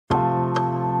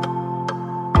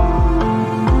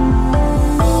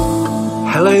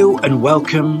Hello and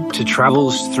welcome to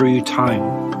Travels Through Time.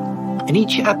 In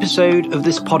each episode of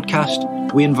this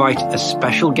podcast, we invite a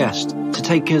special guest to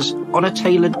take us on a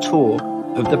tailored tour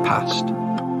of the past.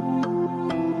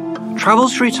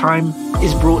 Travels Through Time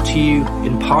is brought to you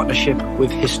in partnership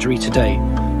with History Today,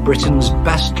 Britain's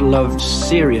best-loved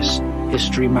serious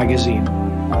history magazine.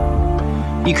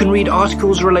 You can read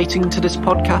articles relating to this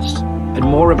podcast and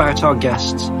more about our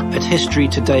guests at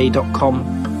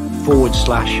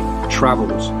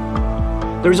historytoday.com/travels.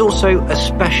 There is also a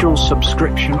special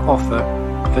subscription offer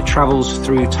for Travels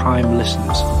Through Time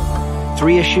listeners.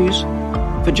 3 issues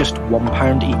for just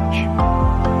 £1 each.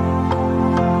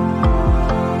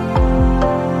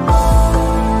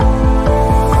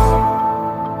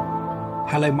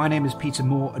 Hello, my name is Peter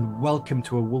Moore and welcome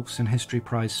to a Wolfson History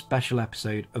Prize special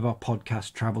episode of our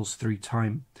podcast Travels Through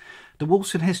Time. The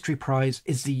Wolfson History Prize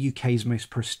is the UK's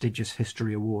most prestigious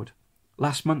history award.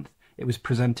 Last month, it was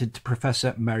presented to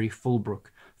Professor Mary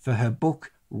Fulbrook for her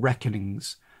book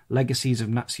Reckonings, Legacies of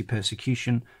Nazi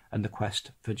Persecution and the Quest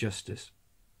for Justice.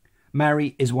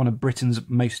 Mary is one of Britain's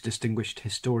most distinguished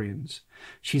historians.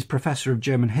 She's Professor of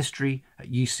German History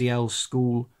at UCL's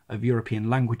School of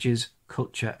European Languages,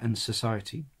 Culture and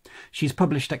Society. She's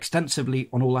published extensively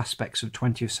on all aspects of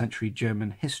 20th century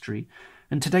German history,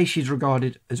 and today she's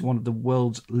regarded as one of the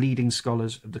world's leading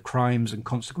scholars of the crimes and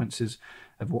consequences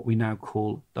of what we now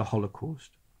call the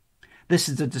Holocaust. This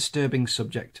is the disturbing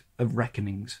subject of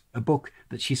Reckonings, a book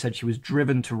that she said she was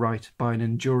driven to write by an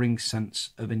enduring sense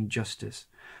of injustice,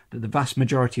 that the vast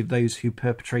majority of those who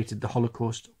perpetrated the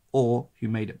Holocaust or who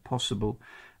made it possible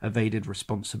evaded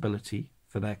responsibility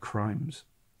for their crimes.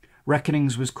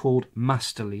 Reckonings was called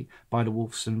masterly by the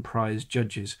Wolfson Prize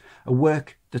judges, a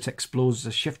work that explores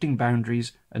the shifting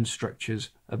boundaries and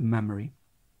structures of memory.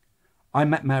 I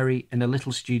met Mary in a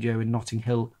little studio in Notting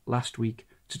Hill last week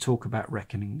to talk about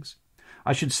Reckonings.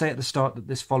 I should say at the start that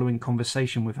this following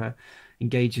conversation with her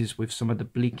engages with some of the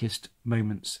bleakest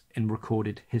moments in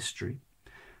recorded history.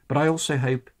 But I also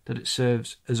hope that it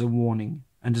serves as a warning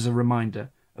and as a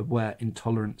reminder of where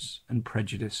intolerance and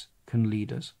prejudice can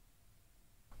lead us.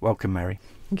 Welcome, Mary.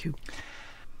 Thank you.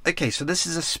 Okay, so this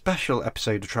is a special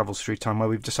episode of Travels Through Time where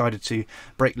we've decided to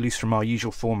break loose from our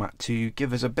usual format to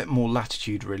give us a bit more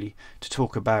latitude, really, to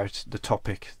talk about the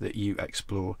topic that you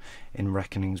explore in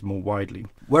Reckonings more widely.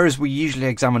 Whereas we usually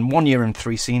examine 1 year and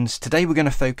 3 scenes, today we're going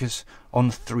to focus on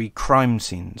 3 crime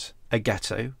scenes: a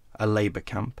ghetto, a labour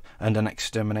camp, and an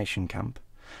extermination camp.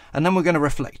 And then we're going to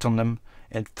reflect on them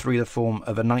through the form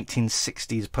of a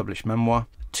 1960s published memoir,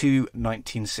 2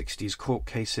 1960s court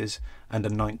cases, and a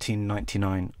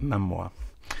 1999 memoir.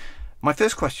 My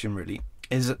first question really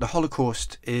is that the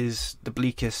Holocaust is the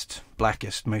bleakest,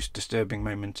 blackest, most disturbing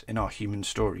moment in our human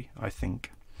story, I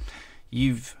think.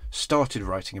 You've started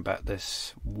writing about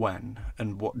this when,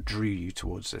 and what drew you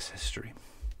towards this history?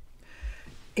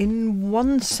 In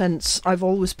one sense, I've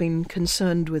always been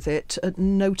concerned with it. At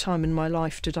no time in my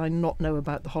life did I not know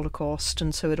about the Holocaust,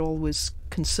 and so it always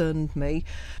concerned me.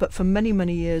 But for many,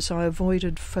 many years, I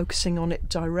avoided focusing on it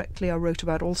directly. I wrote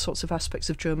about all sorts of aspects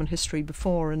of German history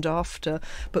before and after,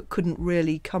 but couldn't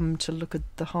really come to look at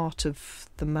the heart of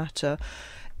the matter.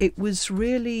 It was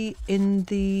really in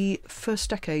the first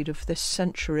decade of this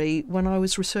century when I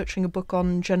was researching a book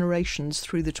on generations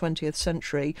through the 20th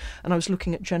century, and I was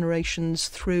looking at generations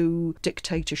through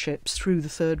dictatorships, through the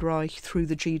Third Reich, through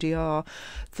the GDR,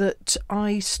 that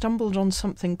I stumbled on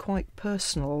something quite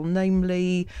personal,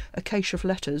 namely a cache of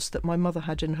letters that my mother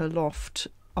had in her loft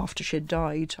after she'd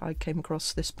died. I came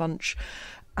across this bunch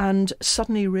and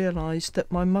suddenly realised that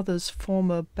my mother's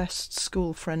former best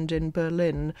school friend in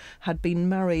Berlin had been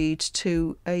married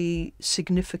to a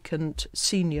significant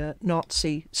senior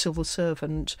Nazi civil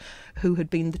servant who had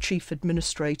been the chief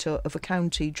administrator of a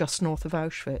county just north of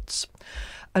Auschwitz.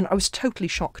 And I was totally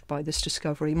shocked by this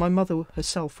discovery. My mother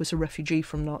herself was a refugee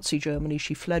from Nazi Germany.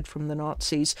 She fled from the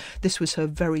Nazis. This was her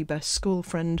very best school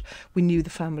friend. We knew the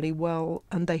family well,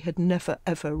 and they had never,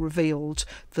 ever revealed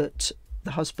that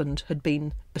the husband had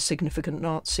been a significant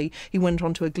Nazi. He went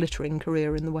on to a glittering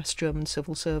career in the West German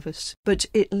civil service. But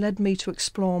it led me to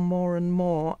explore more and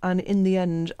more, and in the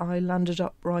end I landed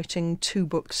up writing 2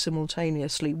 books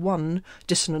simultaneously. One,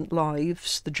 Dissonant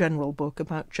Lives, the general book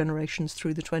about generations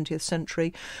through the 20th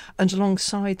century, and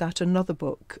alongside that another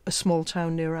book, A Small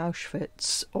Town Near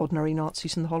Auschwitz, Ordinary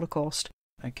Nazis in the Holocaust.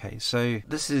 Okay, so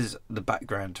this is the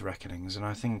background to Reckonings, and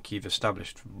I think you've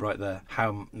established right there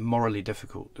how morally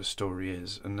difficult the story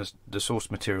is, and the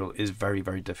source material is very,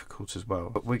 very difficult as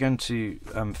well. But we're going to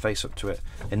face up to it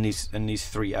in these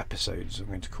 3 episodes, I'm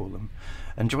going to call them.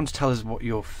 And do you want to tell us what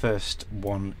your first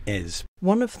one is?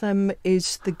 One of them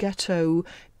is the ghetto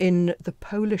in the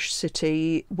Polish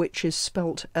city, which is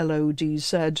spelt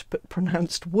Lodz but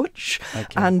pronounced Łódź,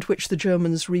 and which the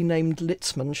Germans renamed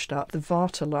Litzmannstadt, the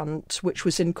Vaterland, which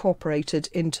was incorporated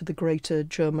into the Greater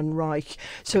German Reich.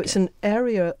 So it's an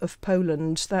area of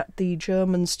Poland that the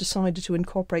Germans decided to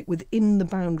incorporate within the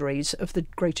boundaries of the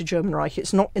Greater German Reich.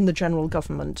 It's not in the general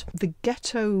government. The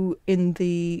ghetto in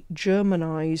the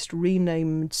Germanised,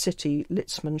 renamed city,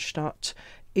 Litzmannstadt,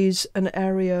 is an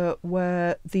area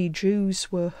where the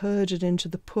Jews were herded into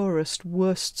the poorest,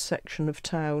 worst section of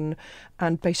town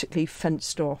and basically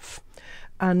fenced off.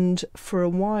 And for a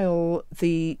while,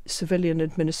 the civilian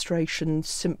administration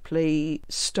simply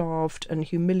starved and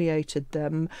humiliated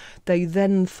them. They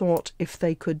then thought if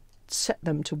they could set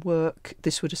them to work,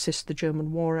 this would assist the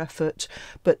German war effort.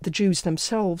 But the Jews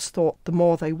themselves thought the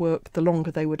more they worked, the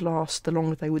longer they would last, the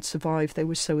longer they would survive. They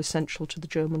were so essential to the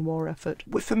German war effort.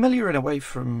 We're familiar in a way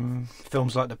from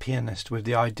films like The Pianist with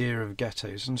the idea of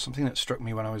ghettos, and something that struck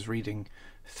me when I was reading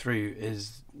through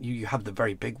is you have the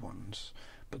very big ones,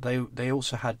 but they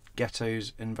also had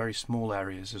ghettos in very small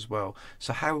areas as well.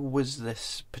 So how was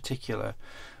this particular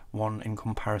one in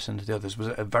comparison to the others? Was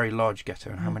it a very large ghetto,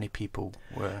 and how many people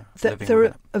were living there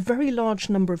within are a very large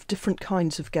number of different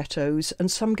kinds of ghettos,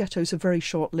 and some ghettos are very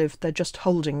short-lived. They're just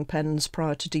holding pens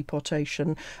prior to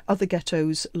deportation. Other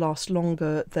ghettos last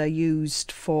longer. They're used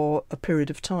for a period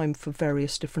of time for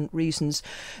various different reasons.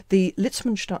 The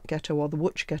Litzmannstadt ghetto, or the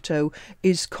Łódź ghetto,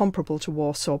 is comparable to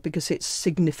Warsaw because it's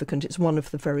significant. It's one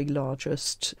of the very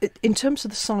largest. In terms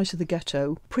of the size of the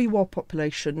ghetto, pre-war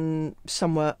population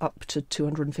somewhere up to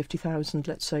 250,000,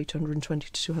 let's say 220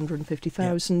 to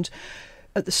 250,000.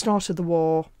 At the start of the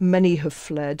war, many have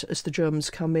fled. As the Germans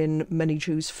come in, many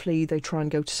Jews flee. They try and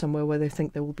go to somewhere where they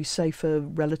think they will be safer,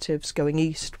 relatives going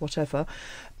east, whatever.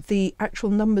 The actual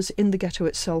numbers in the ghetto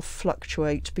itself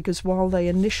fluctuate because while they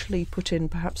initially put in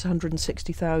perhaps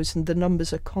 160,000, the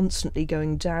numbers are constantly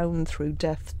going down through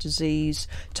death, disease,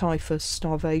 typhus,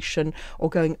 starvation, or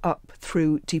going up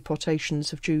through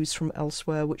deportations of Jews from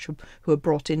elsewhere who are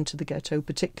brought into the ghetto,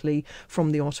 particularly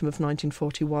from the autumn of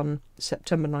 1941,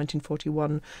 September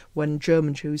 1941, when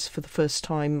German Jews for the first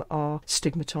time are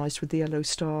stigmatised with the Yellow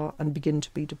Star and begin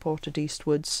to be deported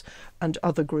eastwards, and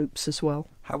other groups as well.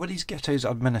 How were these ghettos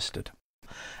administered?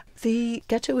 The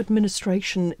ghetto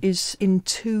administration is in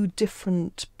two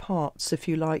different parts, if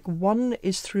you like. One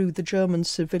is through the German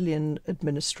civilian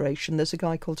administration. There's a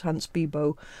guy called Hans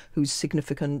Bibo who's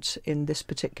significant in this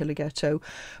particular ghetto.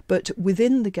 But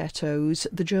within the ghettos,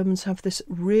 the Germans have this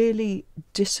really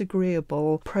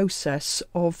disagreeable process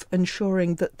of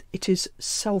ensuring that it is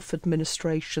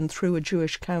self-administration through a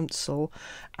Jewish council.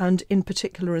 And in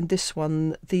particular in this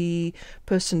one, the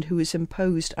person who is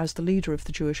imposed as the leader of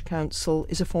the Jewish council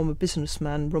is a former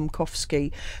businessman,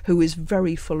 Rumkowski, who is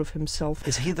very full of himself.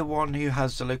 Is he the one who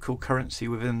has the local currency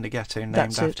within the ghetto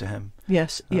named after him?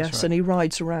 Yes, That's yes, right. And he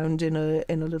rides around in a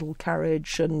little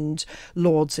carriage and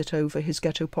lords it over his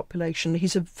ghetto population.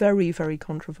 He's a very, very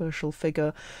controversial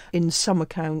figure. In some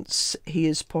accounts, he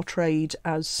is portrayed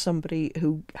as somebody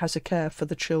who has a care for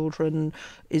the children,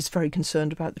 is very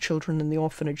concerned about the children in the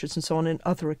orphanages and so on. In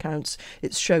other accounts,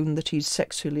 it's shown that he's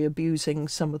sexually abusing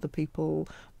some of the people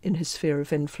in his sphere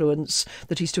of influence,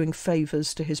 that he's doing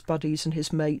favours to his buddies and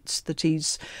his mates, that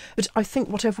he's... But I think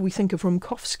whatever we think of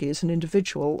Rumkowski as an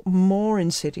individual, more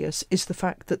insidious is the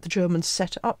fact that the Germans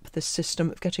set up this system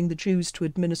of getting the Jews to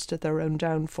administer their own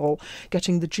downfall,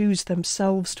 getting the Jews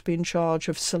themselves to be in charge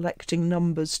of selecting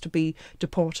numbers to be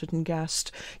deported and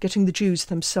gassed, getting the Jews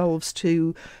themselves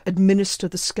to administer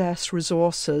the scarce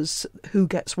resources, who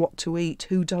gets what to eat,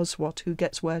 who does what, who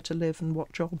gets where to live and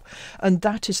what job. And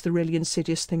that is the really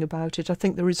insidious thing about it. I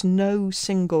think there is no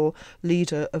single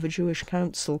leader of a Jewish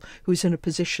council who is in a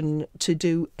position to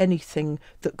do anything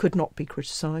that could not be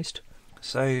criticised.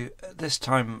 So at this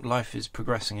time life is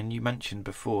progressing, and you mentioned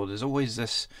before there's always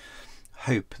this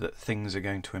hope that things are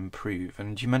going to improve,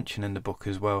 and you mention in the book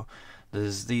as well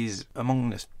there's these, among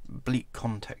this bleak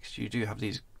context, you do have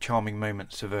these charming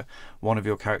moments of one of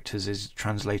your characters is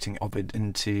translating Ovid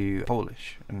into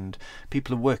Polish, and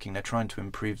people are working, they're trying to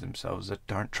improve themselves,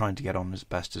 they're trying to get on as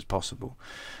best as possible.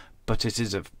 But it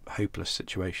is a hopeless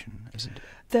situation, isn't it?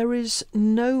 There is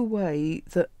no way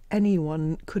that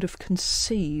anyone could have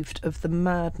conceived of the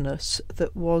madness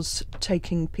that was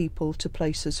taking people to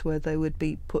places where they would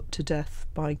be put to death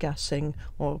by gassing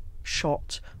or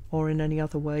shot or in any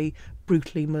other way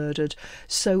brutally murdered.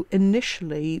 So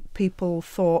initially people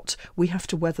thought, we have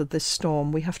to weather this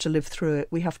storm, we have to live through it,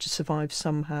 we have to survive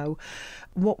somehow.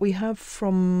 What we have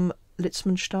from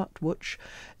Litzmannstadt,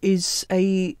 is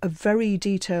a very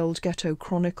detailed ghetto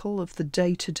chronicle of the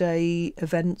day-to-day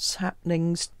events,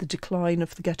 happenings, the decline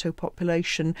of the ghetto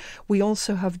population. We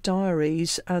also have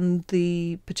diaries, and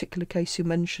the particular case you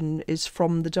mention is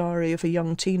from the diary of a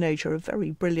young teenager, a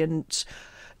very brilliant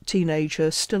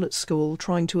teenager still at school,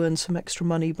 trying to earn some extra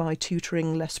money by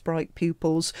tutoring less bright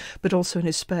pupils, but also in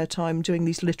his spare time doing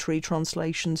these literary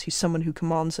translations. He's someone who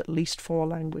commands at least 4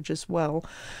 languages well,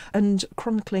 and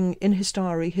chronicling in his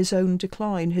diary his own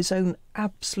decline, his own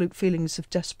absolute feelings of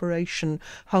desperation,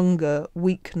 hunger,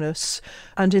 weakness,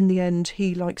 and in the end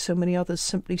he, like so many others,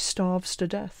 simply starves to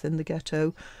death in the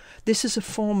ghetto. This is a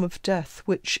form of death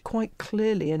which quite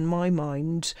clearly, in my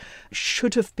mind,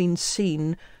 should have been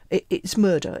seen. It's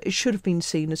murder. It should have been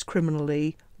seen as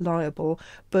criminally liable,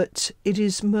 but it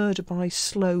is murder by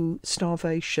slow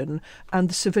starvation, and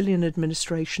the civilian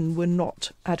administration were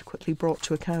not adequately brought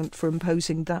to account for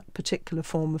imposing that particular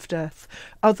form of death.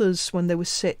 Others, when they were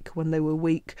sick, when they were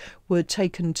weak, were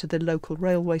taken to the local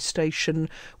railway station,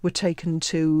 were taken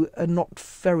to a not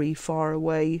very far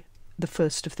away, the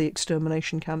first of the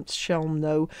extermination camps,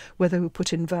 Chelmno, where they were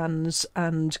put in vans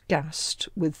and gassed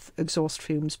with exhaust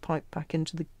fumes piped back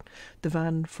into the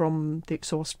van from the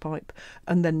exhaust pipe,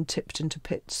 and then tipped into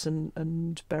pits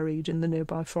and buried in the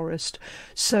nearby forest.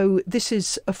 So this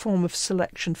is a form of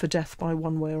selection for death by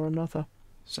one way or another.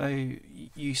 So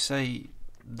you say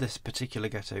this particular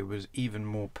ghetto was even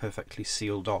more perfectly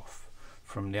sealed off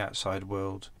from the outside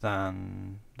world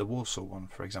than the Warsaw one,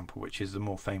 for example, which is the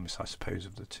more famous, I suppose,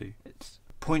 of the two. It's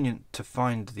poignant to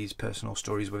find these personal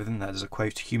stories within that. There's a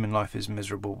quote, "Human life is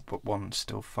miserable, but one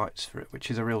still fights for it,"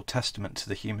 which is a real testament to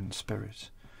the human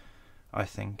spirit, I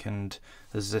think. And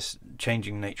there's this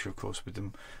changing nature, of course, with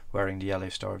them wearing the Yellow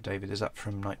Star of David. Is that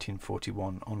from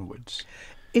 1941 onwards?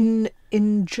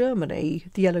 In Germany,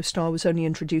 the Yellow Star was only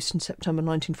introduced in September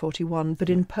 1941, but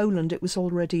in Poland it was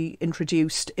already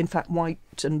introduced. In fact,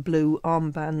 white and blue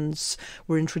armbands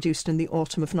were introduced in the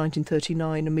autumn of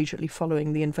 1939, immediately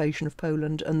following the invasion of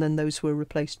Poland, and then those were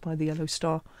replaced by the Yellow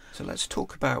Star. So let's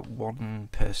talk about one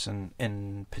person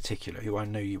in particular who I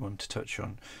know you want to touch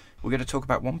on. We're going to talk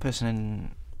about one person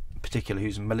in particular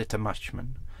who's Melita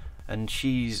Mashman, and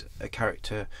she's a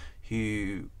character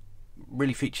who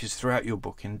really features throughout your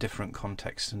book in different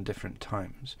contexts and different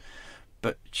times,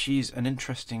 but she's an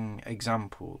interesting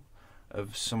example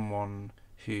of someone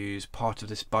who's part of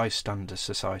this bystander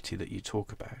society that you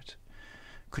talk about.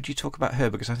 Could you talk about her,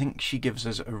 because I think she gives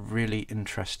us a really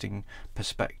interesting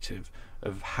perspective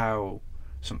of how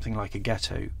something like a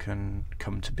ghetto can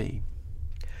come to be?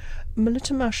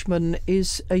 Melita Mashman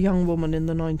is a young woman in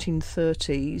the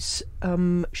 1930s.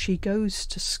 She goes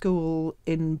to school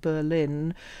in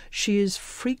Berlin. She is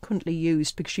frequently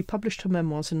used, because she published her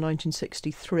memoirs in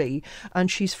 1963,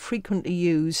 and she's frequently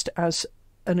used as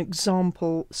an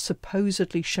example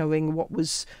supposedly showing what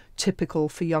was typical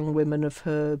for young women of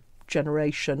her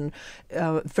generation,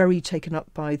 very taken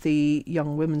up by the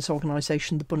young women's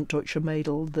organisation, the Bund Deutscher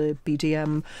Mädel, the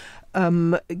BDM,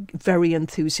 very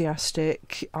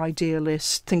enthusiastic,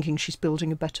 idealist, thinking she's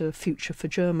building a better future for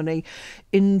Germany.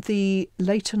 In the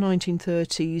later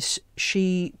 1930s,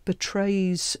 she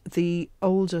betrays the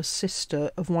older sister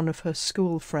of one of her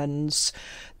school friends.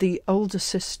 The older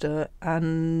sister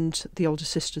and the older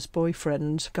sister's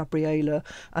boyfriend, Gabriele,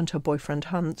 and her boyfriend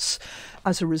Hans,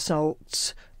 as a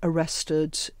result,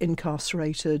 arrested,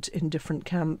 incarcerated in different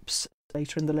camps.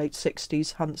 Later in the late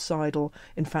 60s, Hans Seidel,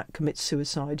 in fact, commits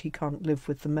suicide. He can't live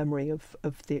with the memory of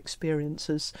the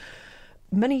experiences.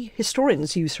 Many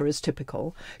historians use her as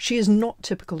typical. She is not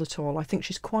typical at all. I think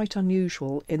she's quite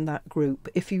unusual in that group.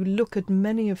 If you look at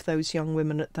many of those young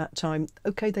women at that time,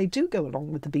 okay, they do go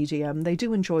along with the BDM. They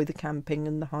do enjoy the camping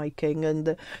and the hiking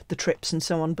and the trips and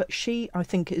so on. But she, I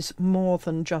think, is more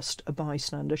than just a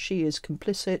bystander. She is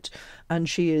complicit, and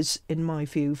she is, in my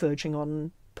view, verging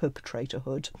on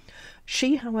perpetratorhood.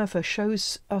 She, however,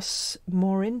 shows us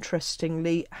more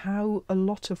interestingly how a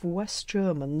lot of West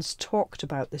Germans talked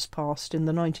about this past in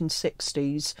the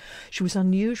 1960s. She was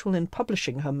unusual in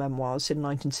publishing her memoirs in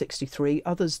 1963,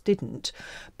 others didn't,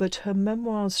 but her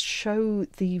memoirs show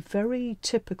the very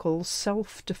typical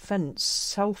self-defence,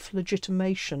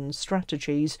 self-legitimation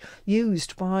strategies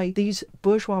used by these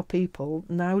bourgeois people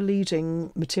now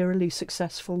leading materially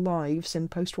successful lives in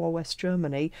post-war West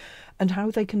Germany, and how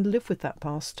they can live with that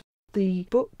past. The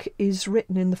book is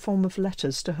written in the form of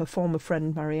letters to her former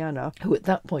friend Mariana, who at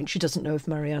that point she doesn't know if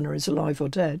Mariana is alive or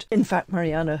dead. In fact,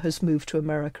 Mariana has moved to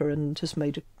America and has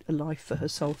made a a life for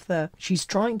herself there. She's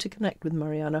trying to connect with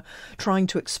Mariana, trying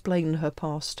to explain her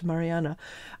past to Mariana,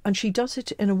 and she does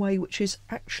it in a way which is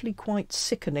actually quite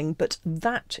sickening, but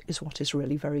that is what is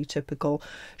really very typical.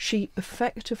 She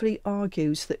effectively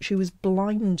argues that she was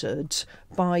blinded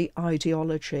by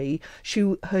ideology.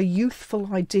 Her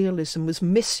youthful idealism was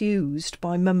misused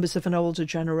by members of an older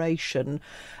generation.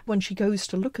 When she goes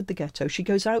to look at the ghetto, she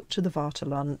goes out to the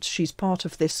Vaterland. She's part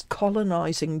of this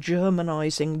colonising,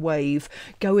 Germanising wave,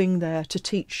 going there to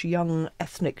teach young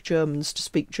ethnic Germans to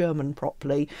speak German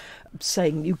properly,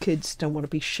 saying you kids don't want to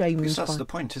be shamed. Because that's the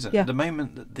point, isn't it? Yeah. The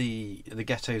moment that the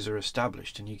ghettos are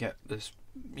established and you get this,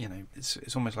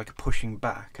 it's almost like a pushing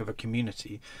back of a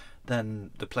community, then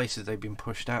the places they've been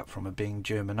pushed out from are being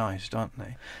Germanised, aren't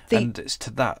they? And it's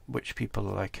to that which people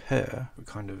like her are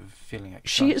kind of feeling excited.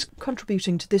 She is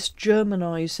contributing to this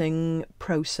Germanising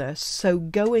process, so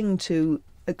going to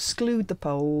exclude the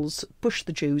Poles, push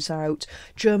the Jews out,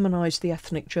 Germanise the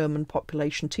ethnic German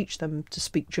population, teach them to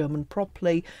speak German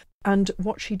properly. And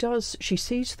what she does, she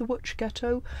sees the Łódź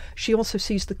ghetto, she also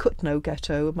sees the Kutno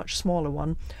ghetto, a much smaller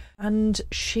one, and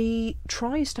she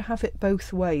tries to have it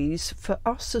both ways. For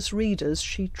us as readers,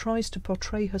 she tries to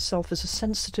portray herself as a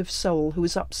sensitive soul who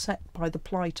is upset by the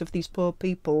plight of these poor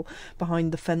people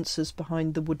behind the fences,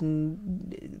 behind the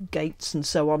wooden gates and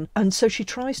so on. And so she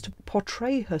tries to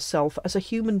portray herself as a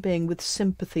human being with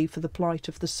sympathy for the plight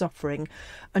of the suffering,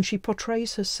 and she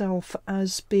portrays herself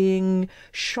as being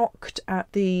shocked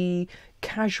at the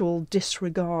casual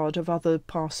disregard of other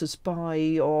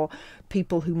passers-by or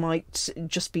people who might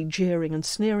just be jeering and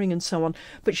sneering and so on.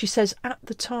 But she says at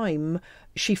the time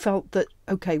she felt that,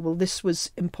 OK, well, this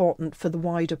was important for the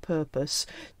wider purpose.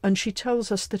 And she tells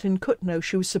us that in Kutno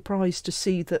she was surprised to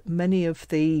see that many of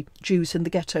the Jews in the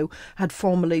ghetto had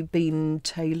formerly been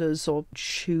tailors or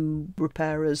shoe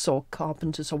repairers or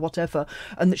carpenters or whatever,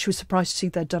 and that she was surprised to see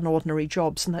they'd done ordinary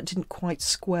jobs, and that didn't quite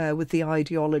square with the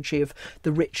ideology of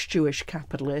the rich Jewish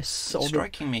capitalists. It's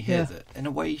striking me here that in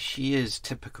a way she is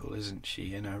typical, isn't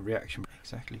she, in her reaction?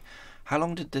 Exactly. How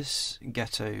long did this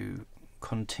ghetto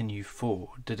continue for?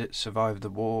 Did it survive the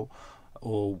war,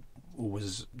 or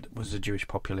was the Jewish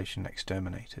population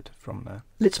exterminated from there?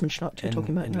 Litzmannstadt, you're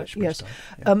talking about that? Yes.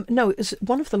 Yeah. No, it's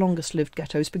one of the longest lived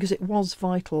ghettos because it was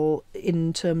vital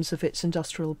in terms of its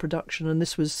industrial production, and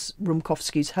this was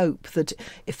Rumkowski's hope that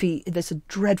there's a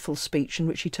dreadful speech in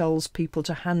which he tells people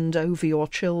to hand over your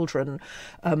children,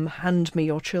 hand me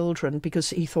your children,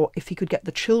 because he thought if he could get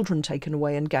the children taken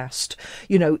away and gassed,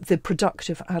 the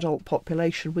productive adult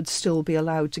population would still be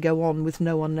allowed to go on with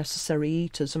no unnecessary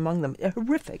eaters among them.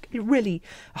 Horrific, really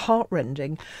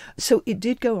heartrending. So it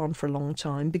did go on for a long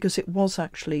time because it was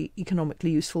actually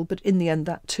economically useful, but in the end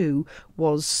that too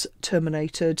was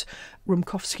terminated.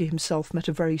 Rumkowski himself met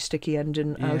a very sticky end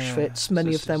in Auschwitz.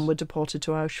 Many of them were deported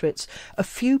to Auschwitz. A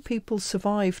few people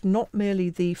survived not merely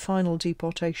the final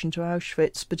deportation to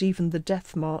Auschwitz, but even the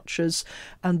death marches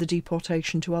and the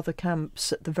deportation to other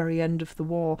camps at the very end of the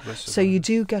war. So you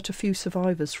do get a few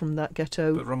survivors from that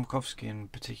ghetto. But Rumkowski in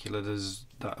particular, there's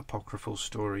that apocryphal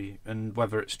story, and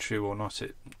whether it's true or not,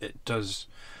 it does,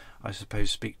 I suppose,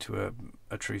 speak to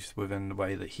a truth within the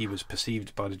way that he was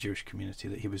perceived by the Jewish community,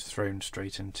 that he was thrown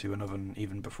straight into an oven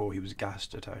even before he was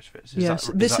gassed at Auschwitz.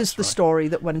 This is the story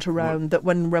that went around, that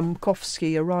when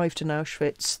Rumkowski arrived in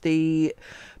Auschwitz, the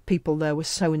people there were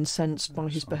so incensed by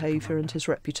his behaviour and his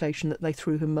reputation that they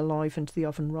threw him alive into the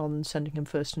oven rather than sending him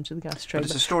first into the gas chamber.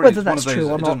 It's a story, whether that's true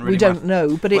or not, we don't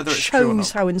know, but it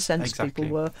shows how incensed people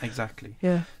were. Exactly.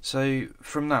 Yeah. So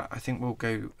from that, I think we'll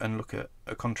go and look at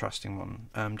a contrasting one.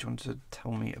 Do you want to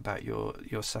tell me about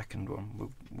your second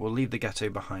one? We'll leave the ghetto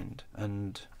behind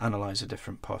and analyse a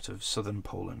different part of southern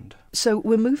Poland. So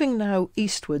we're moving now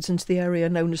eastwards into the area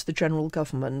known as the General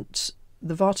Government.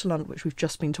 The Vaterland, which we've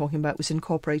just been talking about, was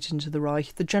incorporated into the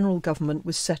Reich. The General Government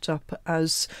was set up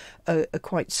as a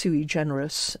quite sui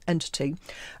generis entity.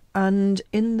 And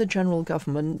in the General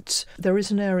Government, there is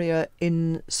an area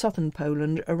in southern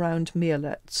Poland around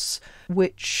Mielec,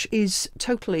 which is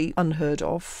totally unheard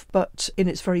of, but in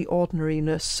its very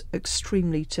ordinariness,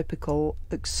 extremely typical,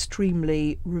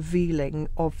 extremely revealing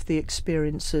of the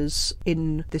experiences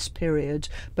in this period,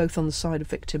 both on the side of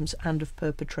victims and of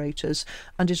perpetrators.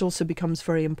 And it also becomes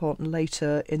very important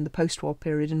later in the post-war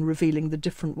period in revealing the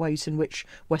different ways in which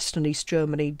West and East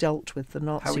Germany dealt with the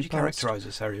Nazi past. How would you characterise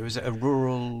this area? Is it a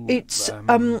rural... It's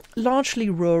largely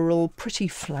rural, pretty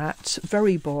flat,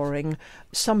 very boring.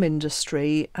 some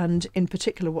industry, and in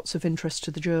particular what's of interest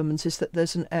to the Germans is that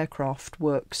there's an aircraft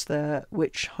works there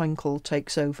which Heinkel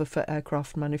takes over for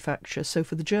aircraft manufacture. So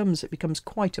for the Germans it becomes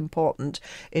quite important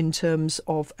in terms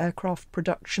of aircraft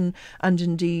production and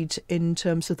indeed in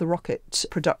terms of the rocket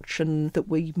production that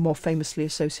we more famously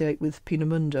associate with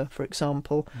Peenemünde, for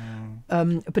example.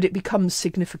 But it becomes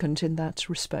significant in that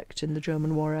respect in the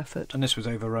German war effort. And this was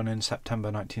overrun in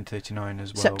September 1939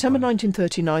 as well. September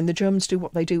 1939, the Germans do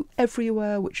what they do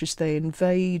everywhere, which is they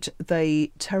invade,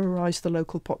 they terrorise the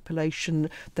local population,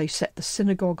 they set the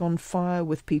synagogue on fire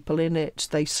with people in it,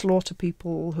 they slaughter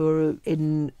people who are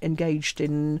engaged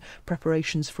in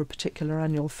preparations for a particular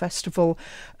annual festival.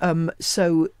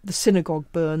 So the synagogue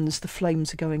burns, the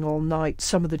flames are going all night,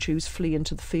 some of the Jews flee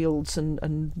into the fields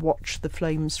and watch the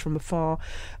flames from afar.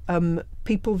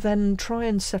 People then try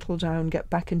and settle down, get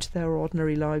back into their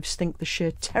ordinary lives, think the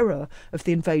sheer terror of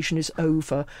the invasion is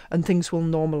over and things will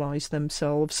normalise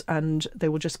themselves and they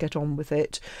will just get on with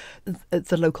it.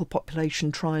 The local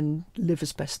population try and live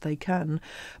as best they can.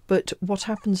 But what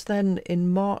happens then in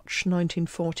March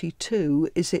 1942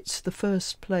 is it's the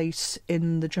first place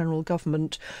in the general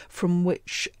government from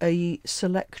which a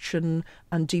selection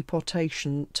and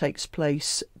deportation takes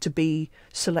place to be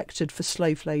selected for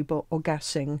slave labour or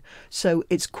gassing. So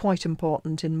it's quite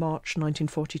important in March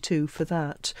 1942 for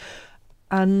that.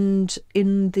 And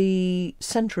in the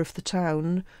centre of the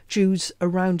town, Jews are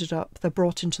rounded up, they're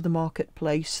brought into the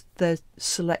marketplace, they're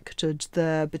selected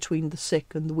there between the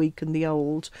sick and the weak and the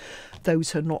old,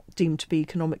 those who are not deemed to be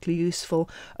economically useful,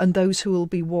 and those who will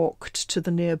be walked to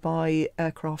the nearby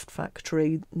aircraft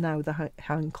factory, now the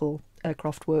Heinkel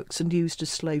aircraft works, and used as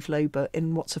slave labour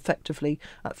in what's effectively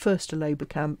at first a labour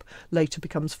camp, later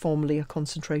becomes formally a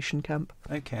concentration camp.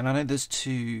 Okay, and I know there's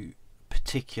two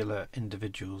particular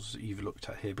individuals that you've looked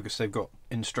at here because they've got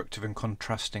instructive and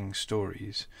contrasting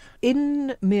stories.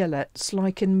 In Mielec,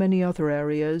 like in many other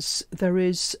areas, there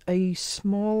is a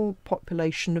small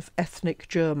population of ethnic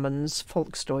Germans,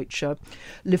 Volksdeutsche,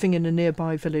 living in a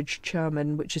nearby village,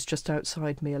 Chermen, which is just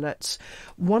outside Mielec.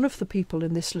 One of the people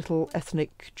in this little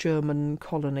ethnic German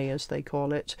colony, as they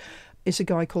call it, is a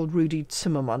guy called Rudi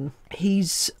Zimmermann.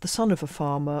 He's the son of a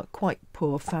farmer, quite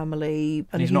poor family.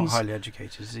 And he's not highly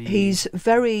educated, is he? He's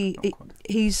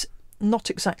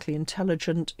not exactly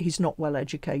intelligent, he's not well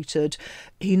educated.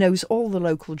 He knows all the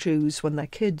local Jews when they're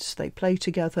kids, they play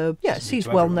together. Yes, he's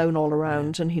well known all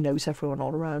around, and he knows everyone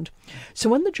all around. So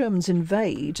when the Germans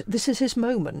invade, this is his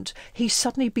moment. He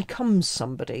suddenly becomes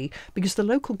somebody, because the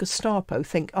local Gestapo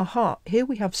think, aha, here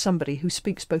we have somebody who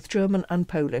speaks both German and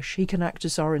Polish. He can act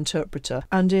as our interpreter.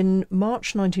 And in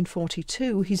March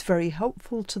 1942, he's very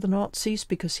helpful to the Nazis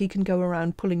because he can go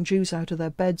around pulling Jews out of their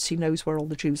beds. He knows where all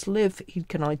the Jews live. He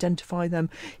can identify them.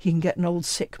 He can get an old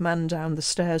sick man down the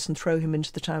stairs and throw him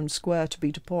into the town square to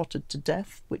be deported to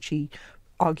death, which he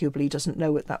arguably doesn't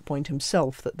know at that point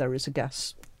himself that there is a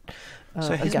gas.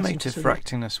 So his motive for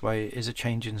acting this way is a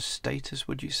change in status,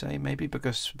 would you say, maybe?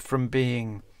 Because from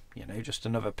being, just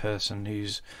another person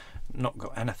who's not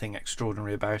got anything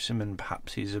extraordinary about him, and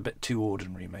perhaps he's a bit too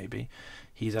ordinary, maybe,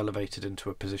 he's elevated into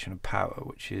a position of power,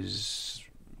 which is,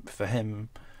 for him,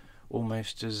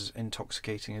 almost as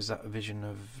intoxicating as that vision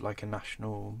of like a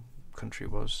national country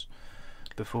was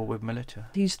before with Militia.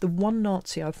 He's the one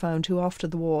Nazi I've found who after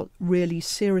the war really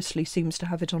seriously seems to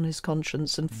have it on his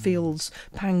conscience and feels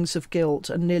pangs of guilt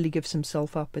and nearly gives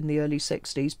himself up in the early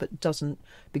 60s, but doesn't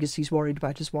because he's worried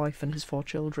about his wife and his 4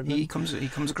 children. He comes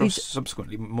across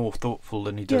subsequently more thoughtful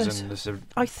than he does in this.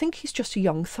 I think he's just a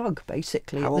young thug,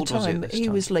 basically. How old was he at this time? He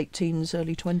was late teens,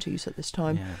 early 20s at this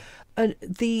time. Yeah. And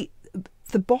the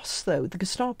boss, though, the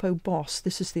Gestapo boss,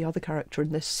 this is the other character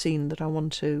in this scene that I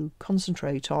want to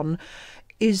concentrate on,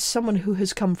 is someone who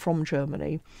has come from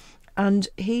Germany. And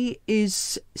he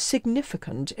is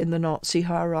significant in the Nazi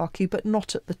hierarchy, but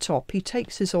not at the top. He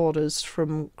takes his orders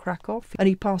from Krakow and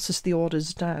he passes the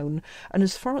orders down. And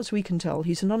as far as we can tell,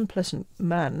 he's an unpleasant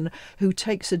man who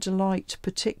takes a delight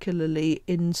particularly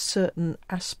in certain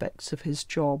aspects of his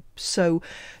job. So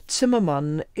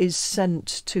Zimmermann is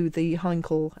sent to the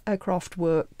Heinkel aircraft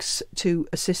works to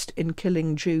assist in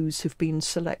killing Jews who've been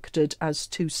selected as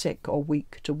too sick or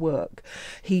weak to work.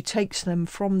 He takes them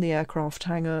from the aircraft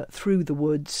hangar through the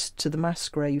woods to the mass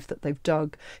grave that they've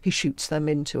dug. He shoots them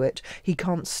into it. He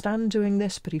can't stand doing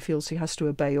this, but he feels he has to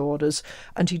obey orders,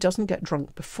 and he doesn't get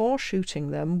drunk before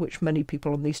shooting them, which many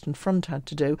people on the Eastern Front had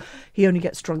to do. He only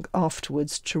gets drunk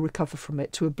afterwards to recover from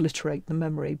it, to obliterate the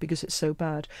memory, because it's so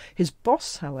bad. His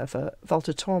boss, however,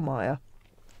 Walter Thormeyer,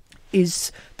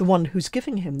 is the one who's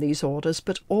giving him these orders,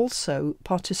 but also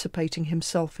participating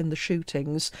himself in the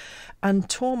shootings. And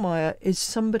Thormeyer is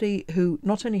somebody who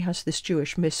not only has this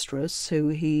Jewish mistress, who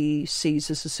he sees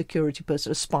as a security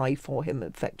person, a spy for him,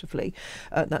 effectively.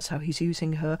 That's how he's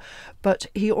using her. But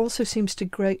he also seems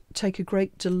to take a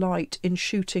great delight in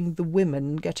shooting the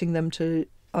women, getting them to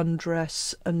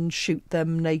undress and shoot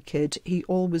them naked. He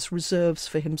always reserves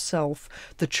for himself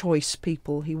the choice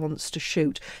people he wants to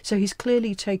shoot. So he's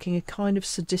clearly taking a kind of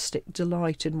sadistic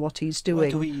delight in what he's doing.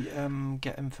 Where do we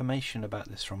get information about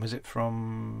this from? Is it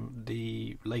from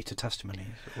the later testimonies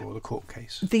or the court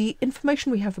case? The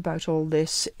information we have about all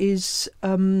this is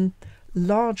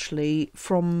largely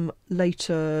from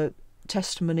later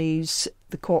testimonies,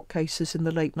 the court cases in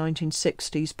the late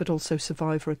 1960s, but also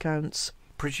survivor accounts.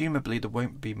 Presumably there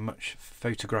won't be much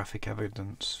photographic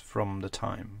evidence from the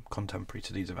time contemporary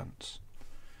to these events.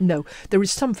 No, there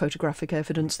is some photographic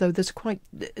evidence, though there's a quite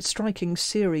striking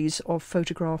series of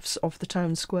photographs of the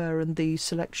town square and the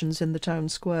selections in the town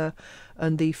square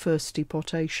and the first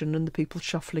deportation and the people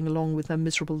shuffling along with their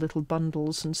miserable little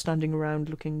bundles and standing around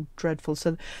looking dreadful.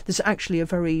 So there's actually a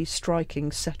very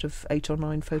striking set of 8 or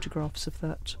 9 photographs of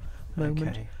that moment.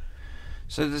 Okay.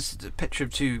 So there's a picture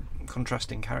of two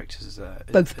contrasting characters there.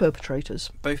 Both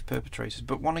perpetrators. Both perpetrators.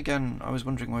 But one again, I was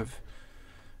wondering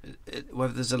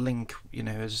whether there's a link,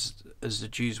 as the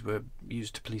Jews were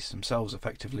used to police themselves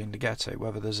effectively in the ghetto,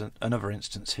 whether there's another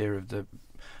instance here of the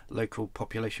local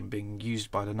population being used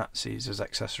by the Nazis as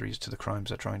accessories to the crimes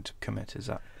they're trying to commit. Is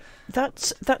that...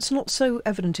 That's not so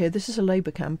evident here. This is a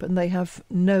labour camp and they have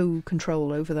no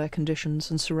control over their conditions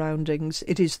and surroundings.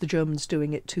 It is the Germans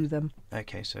doing it to them.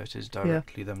 Okay, so it is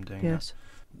directly them doing yes.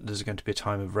 that. There's going to be a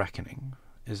time of reckoning,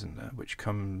 isn't there, which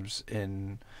comes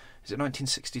in... Is it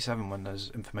 1967 when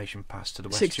there's information passed to the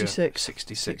West? 66.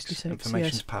 66.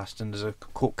 Information's yes. passed and there's a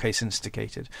court case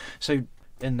instigated. So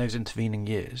in those intervening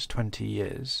years, 20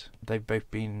 years, they've both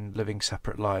been living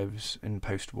separate lives in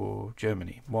post-war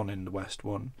Germany, one in the West,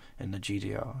 one in the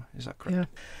GDR. Is that correct? Yeah.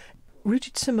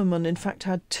 Rudi Zimmermann, in fact,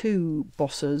 had 2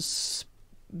 bosses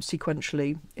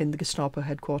sequentially in the Gestapo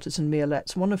headquarters in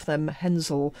Mieletz. One of them,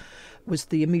 Hensel, was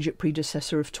the immediate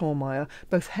predecessor of Thormeyer.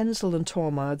 Both Hensel and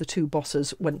Thormeyer, the 2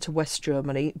 bosses, went to West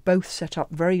Germany. Both set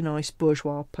up very nice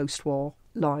bourgeois post-war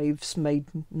lives, made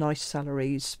nice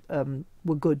salaries,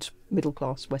 were good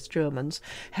middle-class West Germans.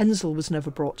 Hensel was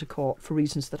never brought to court for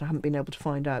reasons that I haven't been able to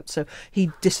find out, so he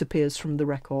disappears from the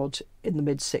record in the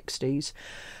mid-60s.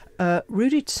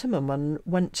 Rudi Zimmermann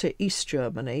went to East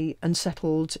Germany and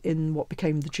settled in what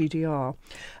became the GDR.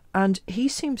 And he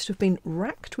seems to have been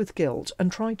racked with guilt and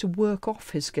tried to work off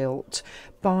his guilt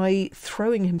by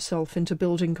throwing himself into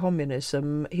building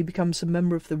communism. He becomes a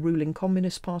member of the ruling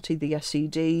Communist Party, the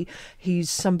SED. He's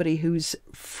somebody who's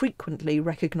frequently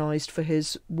recognised for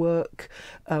his work.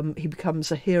 He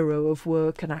becomes a hero of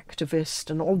work, an activist,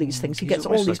 and all these things. He gets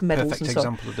all these medals and so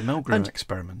on. Perfect example of the Milgram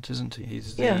experiment, isn't he?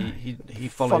 He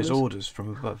follows orders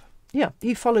from above. Yeah,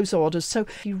 he follows orders, so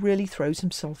he really throws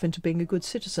himself into being a good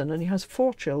citizen, and he has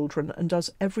 4 children and does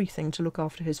everything to look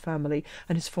after his family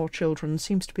and his 4 children,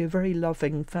 seems to be a very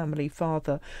loving family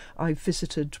father. I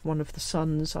visited one of the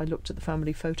sons, I looked at the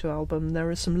family photo album, there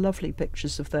are some lovely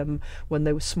pictures of them when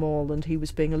they were small and he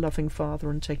was being a loving father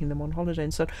and taking them on holiday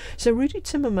and so on. So Rudi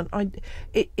Zimmermann,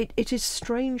 it is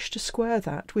strange to square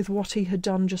that with what he had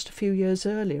done just a few years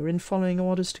earlier in following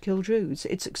orders to kill Jews.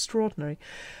 It's extraordinary.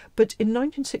 But in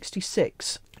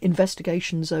 1966,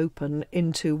 investigations open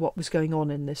into what was going on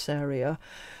in this area,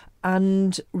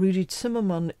 and Rudi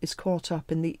Zimmermann is caught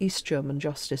up in the East German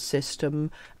justice system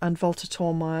and Walter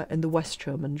Thormeyer in the West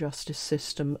German justice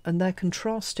system, and their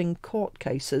contrasting court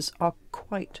cases are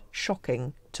quite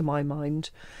shocking to my mind.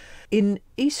 In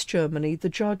East Germany, the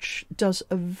judge does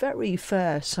a very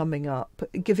fair summing up,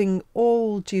 giving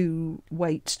all due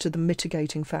weight to the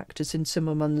mitigating factors in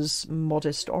Zimmermann's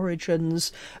modest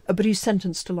origins, but he's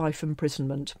sentenced to life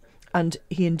imprisonment. And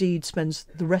he indeed spends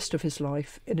the rest of his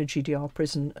life in a GDR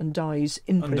prison and dies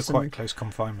in prison. Under quite close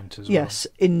confinement as well. Yes,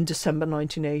 in December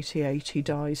 1988 he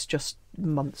dies, just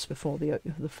months before the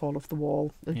fall of the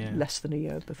wall, less than a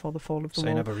year before the fall of the wall. So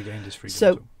he never regained his freedom.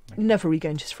 So never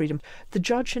regained his freedom. The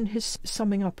judge, in his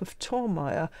summing up of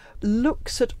Thormeyer,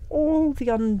 looks at all the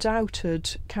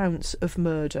undoubted counts of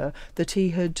murder, that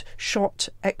he had shot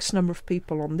X number of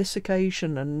people on this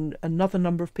occasion and another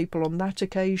number of people on that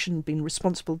occasion, been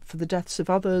responsible for the deaths of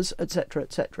others, etc.,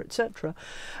 etc., etc.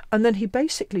 And then he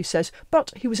basically says,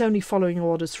 but he was only following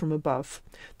orders from above.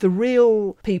 The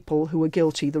real people who were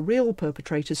guilty, the real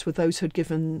perpetrators, were those who had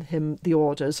given him the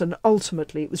orders, and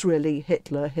ultimately it was really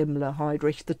Hitler, Himmler,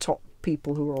 Heydrich, the top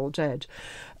people who were all dead.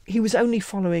 He was only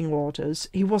following orders.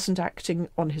 He wasn't acting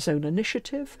on his own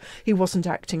initiative. He wasn't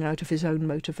acting out of his own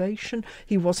motivation.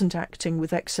 He wasn't acting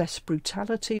with excess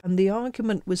brutality. And the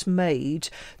argument was made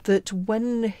that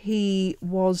when he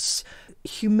was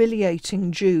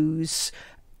humiliating Jews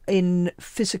in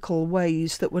physical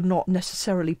ways that were not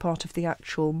necessarily part of the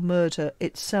actual murder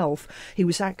itself, he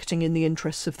was acting in the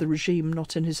interests of the regime,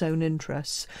 not in his own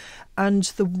interests. And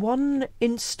the one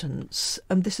instance,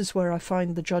 and this is where I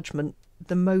find the judgment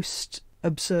the most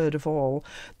absurd of all,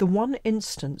 the one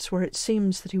instance where it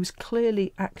seems that he was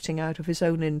clearly acting out of his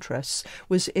own interests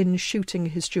was in shooting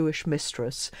his Jewish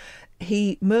mistress.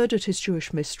 He murdered his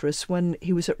Jewish mistress when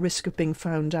he was at risk of being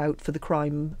found out for the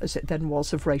crime, as it then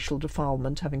was, of racial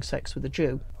defilement, having sex with a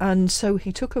Jew. And so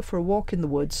he took her for a walk in the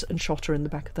woods and shot her in the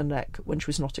back of the neck when she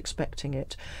was not expecting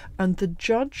it. And the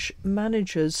judge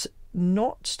manages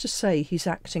not to say he's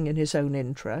acting in his own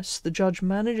interests. The judge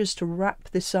manages to wrap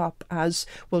this up as,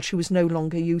 well, she was no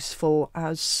longer useful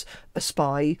as a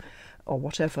spy or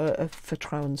whatever, a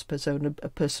Vertrauensperson, a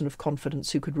person of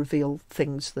confidence who could reveal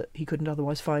things that he couldn't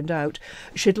otherwise find out.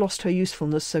 She'd lost her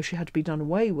usefulness, so she had to be done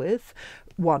away with,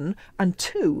 one. And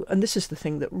two, and this is the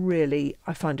thing that really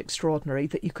I find extraordinary,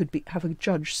 that you could have a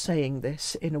judge saying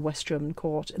this in a West German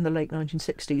court in the late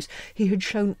 1960s. He had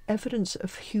shown evidence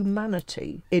of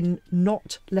humanity in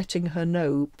not letting her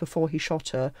know before he shot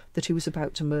her that he was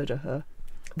about to murder her.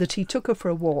 That he took her for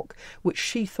a walk, which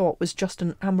she thought was just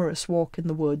an amorous walk in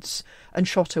the woods, and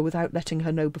shot her without letting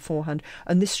her know beforehand.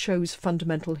 And this shows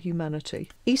fundamental humanity.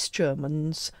 East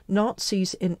Germans,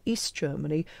 Nazis in East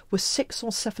Germany, were 6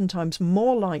 or 7 times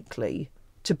more likely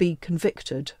to be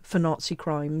convicted for Nazi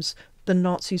crimes than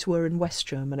Nazis were in West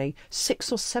Germany.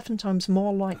 6 or 7 times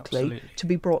more likely Absolutely. to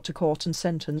be brought to court and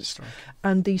sentenced.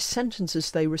 And the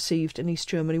sentences they received in East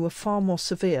Germany were far more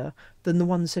severe than the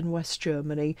ones in West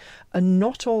Germany. And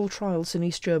not all trials in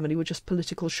East Germany were just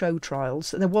political show trials.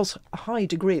 There was a high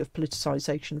degree of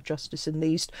politicisation of justice in the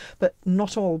East, but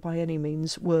not all by any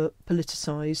means were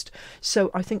politicised.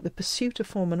 So I think the pursuit of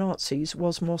former Nazis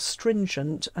was more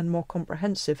stringent and more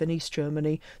comprehensive in East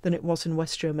Germany than it was in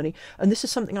West Germany. And this is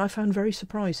something I found very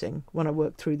surprising when I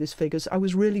worked through these figures. I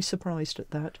was really surprised at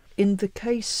that. In the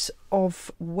case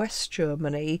of West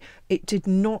Germany, it did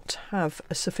not have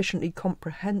a sufficiently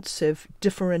comprehensive,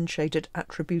 differentiated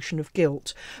attribution of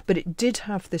guilt, but it did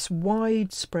have this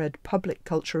widespread public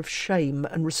culture of shame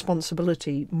and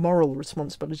responsibility, moral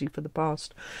responsibility for the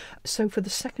past. So for the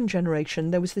second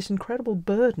generation, there was this incredible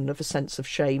burden of a sense of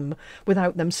shame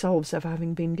without themselves ever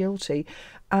having been guilty.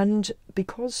 And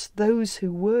because those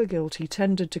who were guilty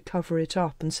tended to cover it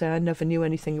up and say, I never knew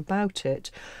anything about it,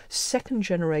 second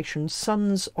generation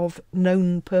sons of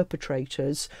known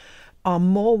perpetrators are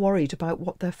more worried about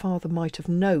what their father might have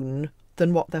known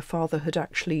than what their father had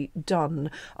actually done.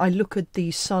 I look at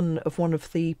the son of one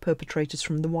of the perpetrators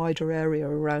from the wider area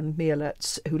around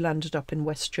Mieletz, who landed up in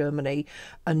West Germany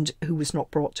and who was not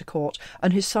brought to court,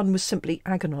 and his son was simply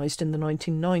agonised in the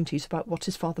 1990s about what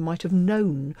his father might have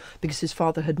known, because his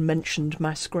father had mentioned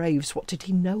mass graves. What did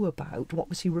he know about? What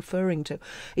was he referring to?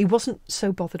 He wasn't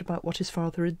so bothered about what his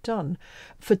father had done.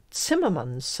 For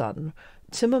Zimmermann's son,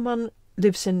 Zimmermann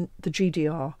lives in the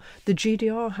GDR. The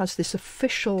GDR has this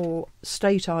official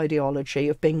state ideology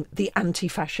of being the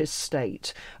anti-fascist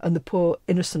state, and the poor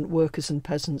innocent workers and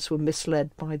peasants were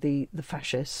misled by the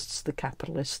fascists, the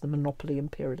capitalists, the monopoly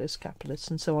imperialist capitalists,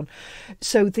 and so on.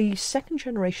 So the second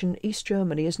generation East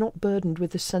Germany is not burdened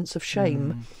with this sense of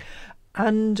shame.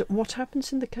 And what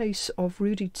happens in the case of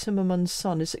Rudi Zimmermann's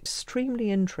son is extremely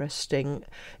interesting.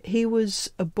 He was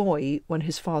a boy when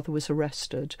his father was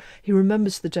arrested. He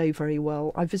remembers the day very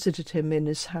well. I visited him in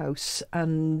his house,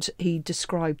 and he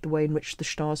described the way in which the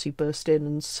Stasi burst in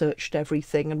and searched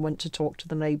everything and went to talk to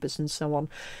the neighbours and so on.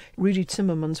 Rudi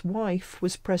Zimmermann's wife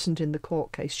was present in the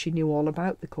court case. She knew all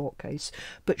about the court case.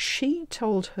 But she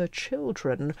told her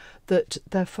children that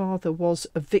their father was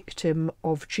a victim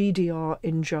of GDR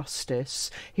injustice.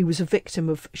 He was a victim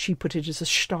of, she put it as a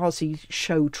Stasi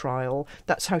show trial.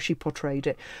 That's how she portrayed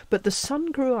it. But the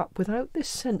son grew up without this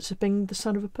sense of being the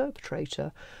son of a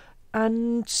perpetrator.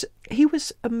 And he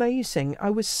was amazing.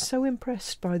 I was so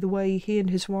impressed by the way he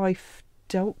and his wife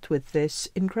dealt with this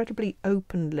incredibly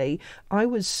openly. I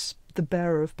was the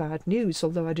bearer of bad news,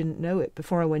 although I didn't know it.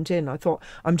 Before I went in, I thought,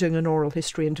 I'm doing an oral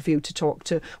history interview to talk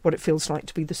to what it feels like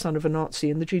to be the son of a Nazi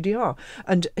in the GDR.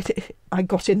 And I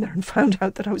got in there and found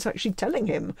out that I was actually telling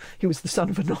him he was the son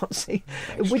of a Nazi.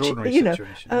 Extraordinary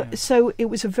situation. So it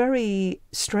was a very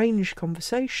strange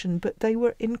conversation, but they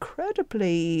were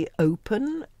incredibly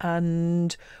open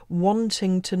and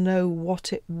wanting to know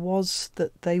what it was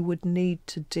that they would need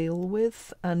to deal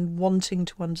with and wanting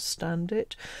to understand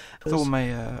it.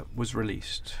 Thormeyer was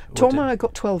released. Thormeyer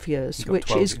got 12 years, got which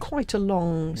 12 is years. quite a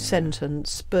long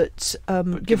sentence, but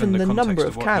But given the context number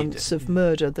of of what counts he did, of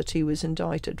murder that he was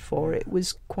indicted for, it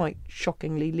was quite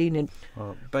shockingly lenient.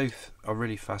 Well, both are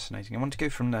really fascinating. I want to go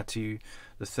from there to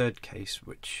the third case,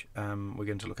 which we're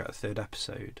going to look at a third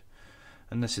episode,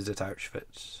 and this is at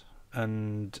Auschwitz.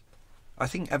 And I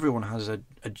think everyone has a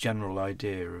general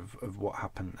idea of what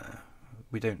happened there.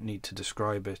 We don't need to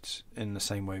describe it in the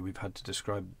same way we've had to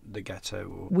describe the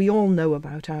ghetto. We all know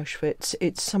about Auschwitz.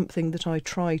 It's something that I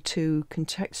try to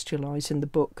contextualise in the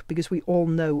book, because we all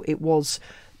know it was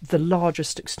the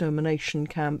largest extermination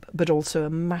camp, but also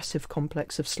a massive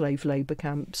complex of slave labour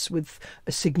camps with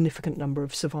a significant number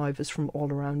of survivors from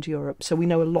all around Europe. So we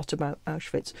know a lot about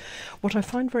Auschwitz. What I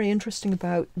find very interesting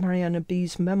about Mariana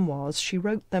B's memoirs, she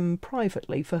wrote them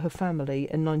privately for her family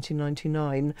in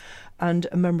 1999, and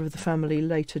a member of the family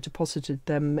later deposited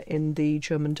them in the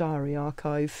German diary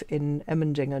archive in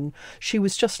Emmendingen. She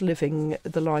was just living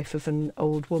the life of an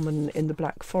old woman in the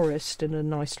Black Forest in a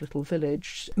nice little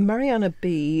village. Mariana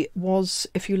B was,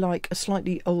 if you like, a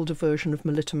slightly older version of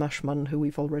Melita Maschmann, who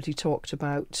we've already talked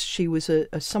about. She was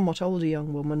a somewhat older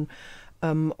young woman,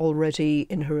 already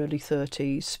in her early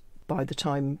 30s by the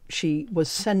time she was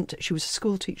sent. She was a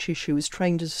school teacher, she was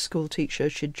trained as a school teacher,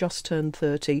 she'd just turned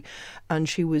 30, and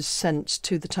she was sent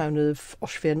to the town of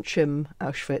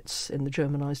Auschwitz in the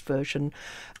Germanised version,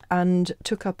 and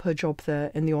took up her job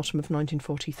there in the autumn of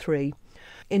 1943.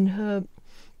 In her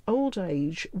old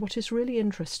age, what is really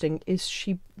interesting is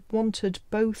she wanted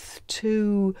both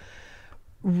to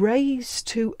raise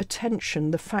to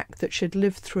attention the fact that she'd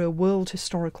lived through a world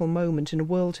historical moment in a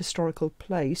world historical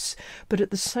place, but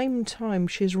at the same time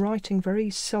she's writing very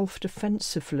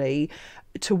self-defensively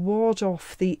to ward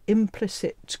off the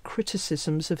implicit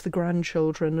criticisms of the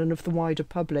grandchildren and of the wider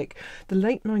public. The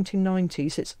late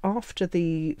 1990s, it's after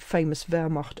the famous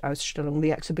Wehrmacht-Ausstellung,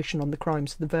 the exhibition on the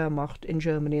crimes of the Wehrmacht in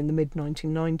Germany in the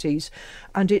mid-1990s,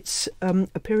 and it's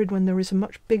a period when there is a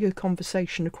much bigger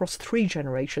conversation across three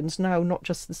generations, now not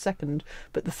just the second,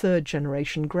 but the third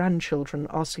generation, grandchildren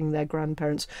asking their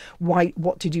grandparents,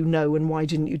 what did you know and why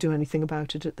didn't you do anything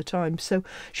about it at the time? So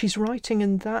she's writing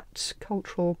in that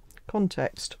cultural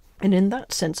context, and in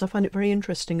that sense I find it very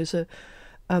interesting as a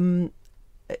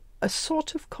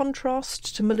sort of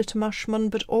contrast to Melita Maschmann,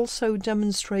 but also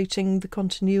demonstrating the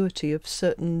continuity of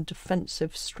certain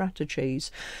defensive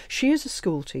strategies. She is a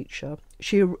school teacher.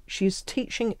 She is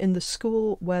teaching in the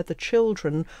school where the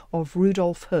children of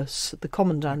Rudolf Höss, the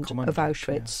commandant of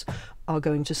Auschwitz, are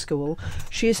going to school.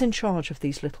 She is in charge of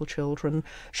these little children.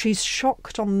 She's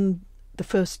shocked on the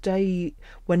first day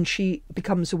when she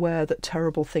becomes aware that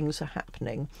terrible things are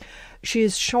happening. She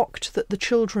is shocked that the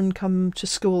children come to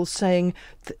school saying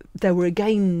there were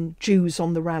again Jews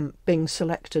on the ramp being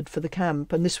selected for the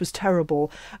camp, and this was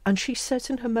terrible. And she says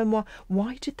in her memoir,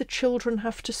 why did the children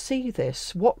have to see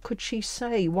this? What could she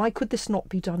say? Why could this not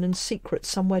be done in secret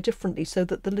somewhere differently so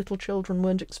that the little children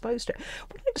weren't exposed to it?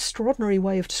 What an extraordinary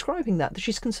way of describing that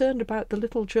she's concerned about the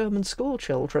little German school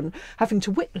children having to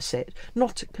witness it,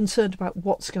 not concerned about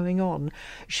what's going on.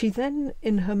 She then,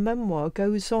 in her memoir,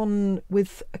 goes on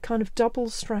with a kind of double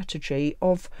strategy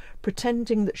of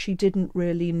pretending that she didn't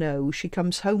really know. She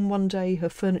comes home one day, her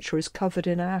furniture is covered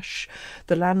in ash.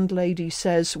 The landlady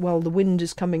says, well, the wind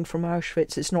is coming from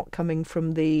Auschwitz, it's not coming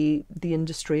from the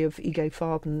industry of IG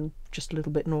Farben, just a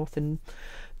little bit north in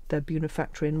their Buna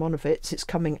factory in Monowitz. It's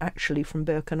coming actually from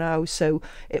Birkenau, so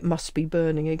it must be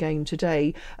burning again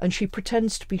today. And she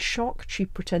pretends to be shocked, she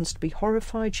pretends to be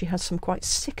horrified. She has some quite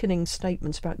sickening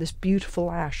statements about this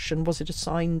beautiful ash and was it a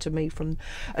sign to me from,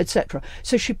 etc.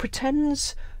 So she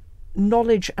pretends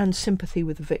knowledge and sympathy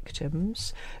with the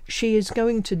victims. She is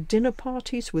going to dinner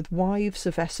parties with wives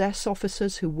of SS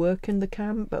officers who work in the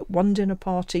camp. At one dinner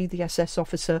party, the SS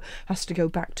officer has to go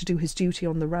back to do his duty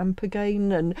on the ramp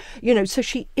again. And, so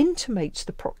she intimates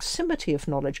the proximity of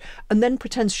knowledge and then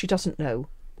pretends she doesn't know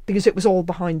because it was all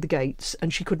behind the gates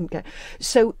and she couldn't get.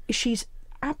 So she's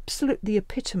absolutely the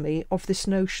epitome of this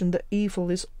notion that evil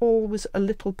is always a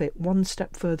little bit one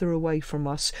step further away from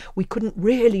us. We couldn't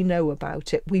really know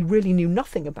about it. We really knew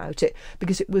nothing about it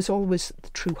because it was always the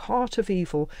true heart of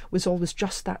evil was always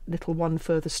just that little one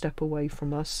further step away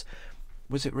from us.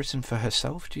 Was it written for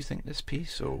herself, do you think, this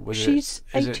piece? Or was is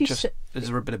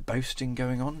there a bit of boasting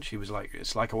going on? She was like,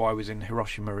 it's like, oh, I was in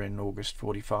Hiroshima in August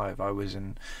 45, I was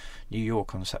in New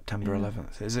York on September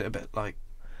 11th. Is it a bit like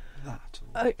that?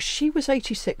 She was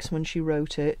 86 when she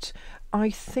wrote it. I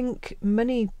think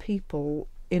many people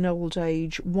in old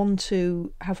age want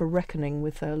to have a reckoning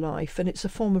with their life, and it's a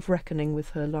form of reckoning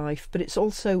with her life, but it's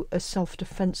also a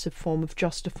self-defensive form of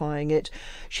justifying it.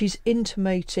 She's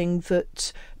intimating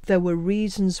that there were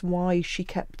reasons why she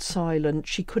kept silent.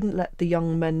 She couldn't let the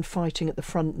young men fighting at the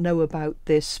front know about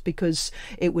this because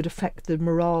it would affect the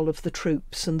morale of the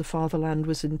troops and the fatherland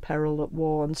was in peril at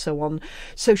war and so on.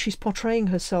 So she's portraying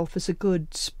herself as a good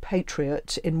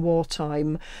patriot in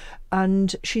wartime.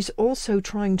 And she's also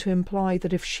trying to imply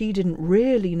that if she didn't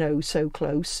really know so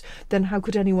close, then how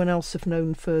could anyone else have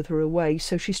known further away?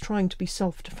 So she's trying to be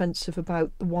self-defensive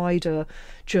about the wider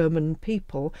German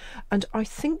people. And I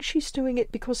think she's doing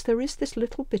it because there is this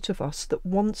little bit of us that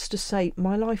wants to say,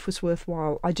 my life was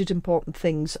worthwhile, I did important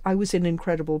things, I was in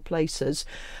incredible places,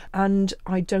 and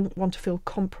I don't want to feel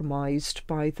compromised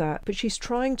by that. But she's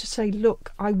trying to say,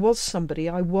 look, I was somebody,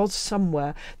 I was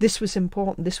somewhere, this was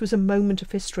important, this was a moment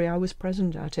of history, I was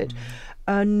present at it.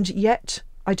 And yet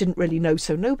I didn't really know,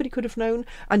 so nobody could have known,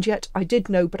 and yet I did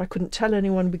know, but I couldn't tell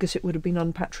anyone because it would have been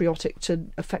unpatriotic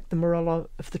to affect the morale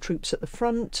of the troops at the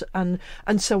front, and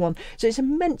so on. So it's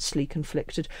immensely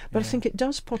conflicted, but I think it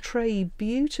does portray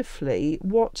beautifully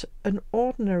what an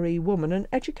ordinary woman, an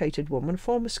educated woman, a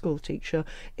former school teacher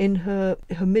in her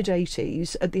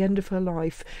mid-80s, at the end of her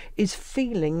life, is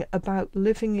feeling about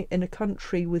living in a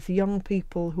country with young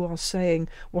people who are saying,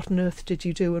 what on earth did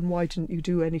you do and why didn't you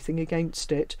do anything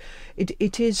against it?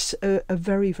 It is a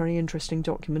very, very interesting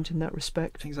document in that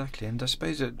respect. Exactly, and I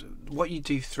suppose what you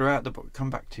do throughout the book, come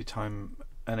back to time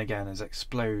and again, is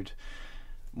explode.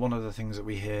 One of the things that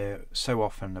we hear so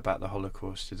often about the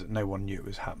Holocaust is that no one knew it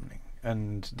was happening,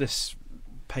 and this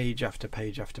page after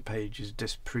page after page is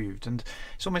disproved, and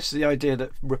it's almost the idea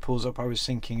that ripples up. I was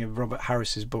thinking of Robert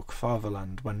Harris's book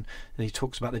Fatherland, when he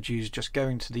talks about the Jews just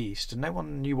going to the east and no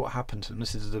one knew what happened to them.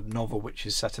 This is a novel which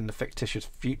is set in the fictitious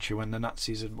future when the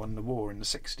Nazis had won the war in the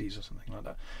 60s or something like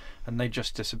that, and they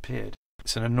just disappeared.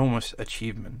 It's an enormous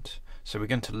achievement, so we're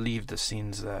going to leave the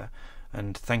scenes there,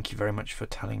 and thank you very much for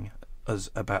telling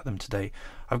us about them today.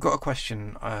 I've got a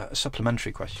question, a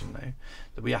supplementary question though,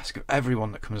 that we ask of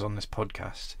everyone that comes on this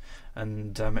podcast,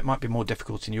 and it might be more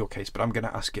difficult in your case, but I'm going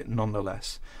to ask it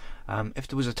nonetheless. If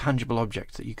there was a tangible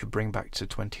object that you could bring back to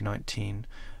 2019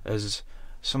 as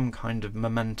some kind of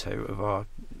memento of our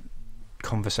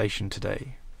conversation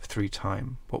today through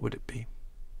time, what would it be?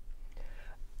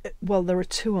 Well, there are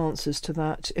two answers to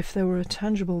that. If there were a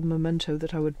tangible memento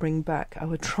that I would bring back, I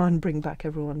would try and bring back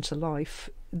everyone to life.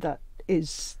 That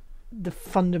is the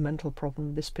fundamental problem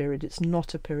of this period. It's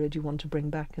not a period you want to bring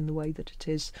back in the way that it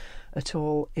is at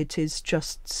all. It is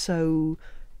just so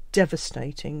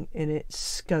devastating in its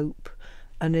scope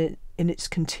and in its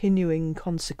continuing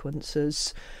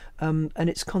consequences, and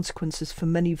its consequences for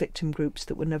many victim groups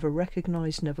that were never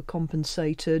recognised, never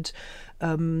compensated,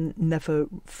 never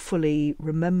fully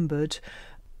remembered.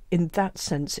 In that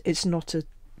sense, it's not a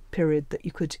period that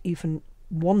you could even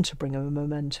want to bring a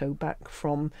memento back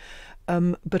from.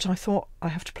 But I thought, I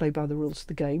have to play by the rules of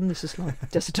the game. This is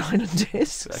like Desert Island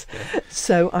Discs.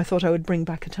 So I thought I would bring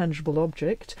back a tangible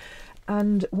object.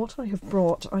 And what I have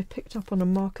brought, I picked up on a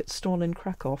market stall in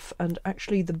Krakow, and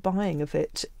actually the buying of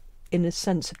it, in a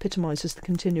sense, epitomises the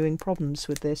continuing problems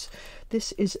with this.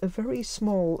 This is a very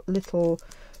small little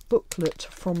booklet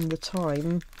from the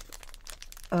time,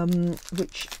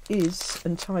 which is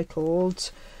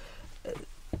entitled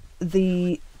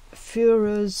The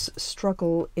Führer's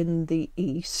Struggle in the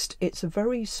East. It's a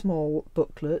very small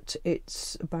booklet.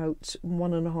 It's about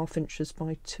 1.5 inches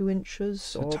by 2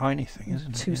 inches. It's a tiny thing,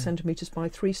 isn't it? 2 centimetres by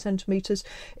 3 centimetres.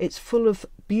 It's full of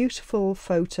beautiful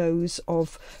photos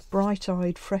of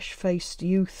bright-eyed, fresh-faced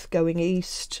youth going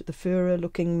east, the Führer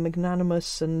looking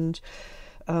magnanimous and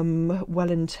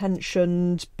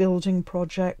well-intentioned, building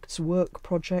projects, work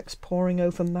projects, poring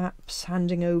over maps,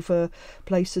 handing over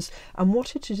places. And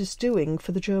what it is doing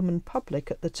for the German public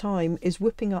at the time is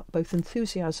whipping up both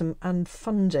enthusiasm and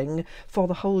funding for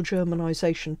the whole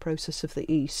Germanisation process of the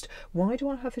East. Why do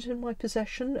I have it in my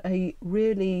possession? A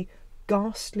really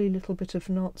ghastly little bit of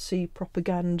Nazi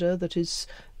propaganda that is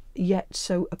yet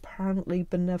so apparently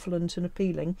benevolent and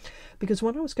appealing. Because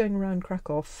when I was going around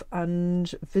Krakow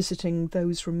and visiting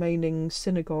those remaining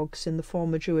synagogues in the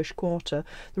former Jewish quarter,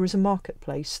 there was a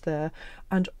marketplace there,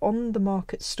 and on the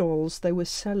market stalls they were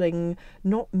selling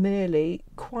not merely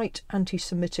quite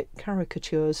anti-Semitic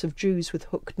caricatures of Jews with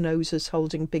hooked noses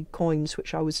holding big coins,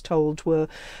 which I was told were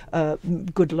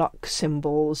good luck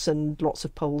symbols, and lots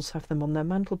of Poles have them on their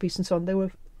mantelpiece and so on. They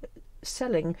were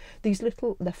selling these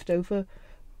little leftover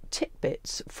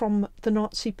tidbits from the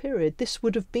Nazi period. This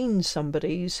would have been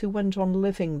somebody's who went on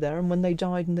living there, and when they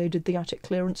died and they did the attic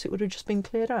clearance, it would have just been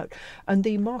cleared out. And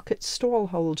the market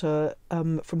stallholder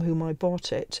from whom I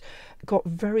bought it got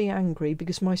very angry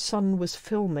because my son was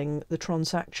filming the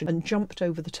transaction and jumped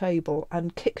over the table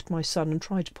and kicked my son and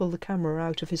tried to pull the camera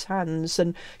out of his hands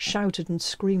and shouted and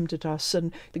screamed at us,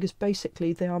 and because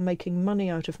basically they are making money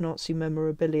out of Nazi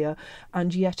memorabilia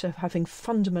and yet are having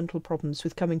fundamental problems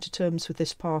with coming to terms with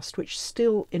this past, which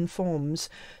still informs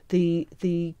the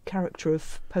character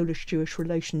of Polish-Jewish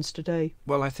relations today.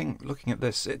 Well, I think looking at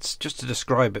this, it's just to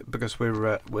describe it, because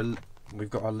we've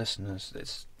got our listeners.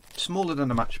 It's smaller than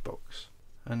a matchbox,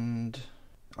 and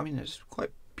I mean it's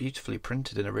quite beautifully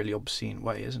printed in a really obscene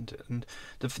way, isn't it? And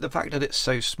the fact that it's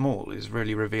so small is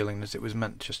really revealing that it was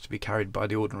meant just to be carried by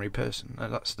the ordinary person.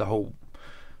 And that's the whole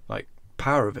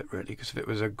power of it, really, because if it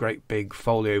was a great big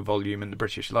folio volume in the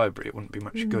British Library, it wouldn't be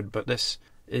much good. But this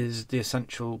is the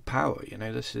essential power,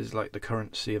 this is like the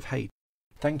currency of hate.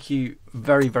 Thank you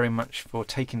very, very much for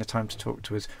taking the time to talk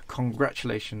to us.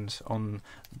 Congratulations on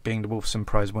being the Wolfson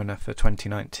Prize winner for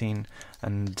 2019,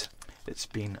 and it's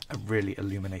been a really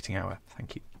illuminating hour.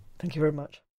 Thank you. Thank you very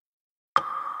much.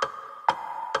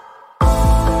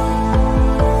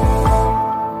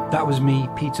 That was me,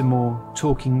 Peter Moore,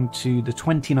 talking to the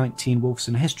 2019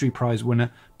 Wolfson History Prize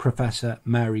winner, Professor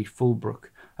Mary Fulbrook,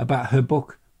 about her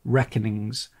book,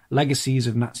 Reckonings, Legacies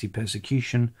of Nazi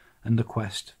Persecution and the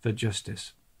Quest for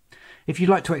Justice. If you'd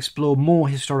like to explore more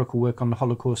historical work on the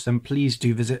Holocaust, then please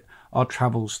do visit our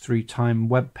Travels Through Time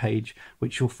webpage,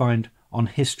 which you'll find on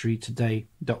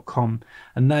historytoday.com.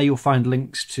 And there you'll find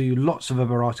links to lots of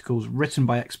other articles written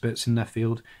by experts in their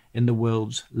field in the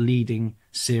world's leading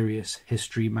serious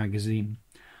history magazine.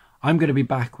 I'm going to be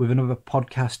back with another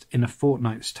podcast in a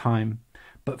fortnight's time.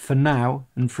 But for now,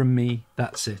 and from me,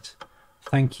 that's it.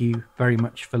 Thank you very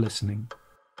much for listening.